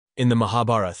In the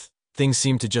Mahabharata, things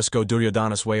seemed to just go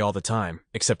Duryodhana's way all the time,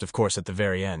 except of course at the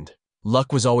very end.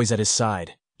 Luck was always at his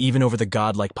side, even over the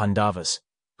godlike Pandavas,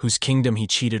 whose kingdom he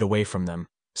cheated away from them,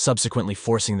 subsequently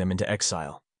forcing them into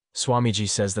exile. Swamiji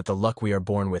says that the luck we are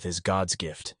born with is God's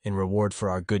gift, in reward for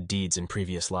our good deeds in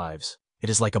previous lives. It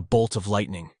is like a bolt of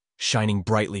lightning, shining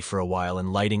brightly for a while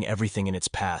and lighting everything in its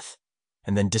path,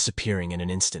 and then disappearing in an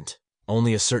instant.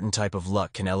 Only a certain type of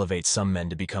luck can elevate some men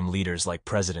to become leaders like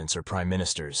presidents or prime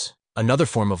ministers. Another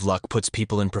form of luck puts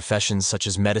people in professions such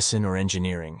as medicine or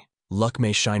engineering. Luck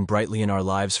may shine brightly in our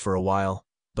lives for a while,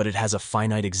 but it has a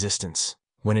finite existence.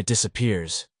 When it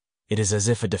disappears, it is as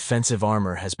if a defensive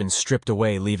armor has been stripped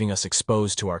away, leaving us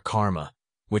exposed to our karma,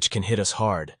 which can hit us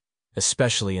hard,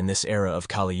 especially in this era of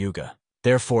Kali Yuga.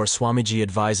 Therefore, Swamiji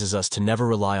advises us to never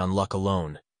rely on luck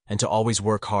alone, and to always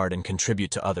work hard and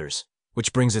contribute to others,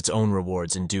 which brings its own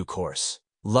rewards in due course.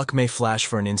 Luck may flash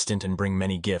for an instant and bring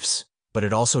many gifts, but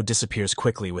it also disappears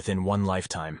quickly within one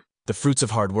lifetime. The fruits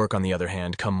of hard work, on the other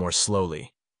hand, come more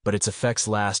slowly, but its effects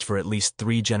last for at least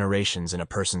 3 generations in a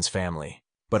person's family.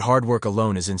 But hard work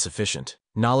alone is insufficient.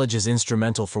 Knowledge is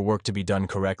instrumental for work to be done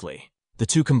correctly. The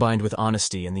two, combined with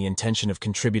honesty and the intention of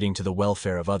contributing to the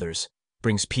welfare of others,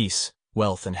 brings peace,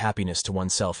 wealth, and happiness to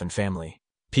oneself and family.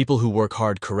 People who work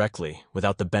hard correctly,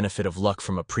 without the benefit of luck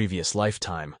from a previous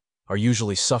lifetime, are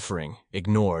usually suffering,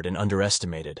 ignored, and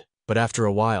underestimated. But after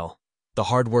a while, the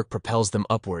hard work propels them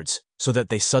upwards, so that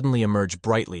they suddenly emerge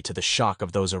brightly to the shock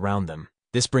of those around them.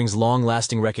 This brings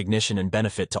long-lasting recognition and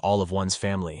benefit to all of one's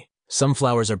family. Some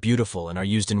flowers are beautiful and are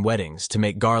used in weddings, to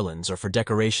make garlands, or for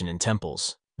decoration in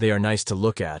temples. They are nice to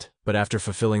look at, but after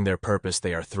fulfilling their purpose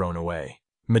they are thrown away.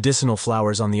 Medicinal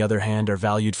flowers, on the other hand, are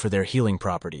valued for their healing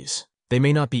properties. They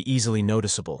may not be easily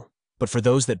noticeable, but for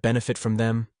those that benefit from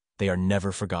them, they are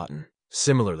never forgotten.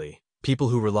 Similarly, people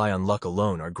who rely on luck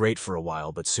alone are great for a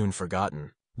while but soon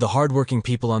forgotten. The hardworking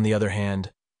people, on the other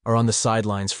hand, are on the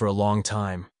sidelines for a long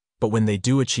time, but when they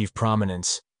do achieve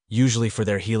prominence, usually for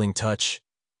their healing touch,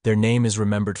 their name is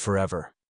remembered forever.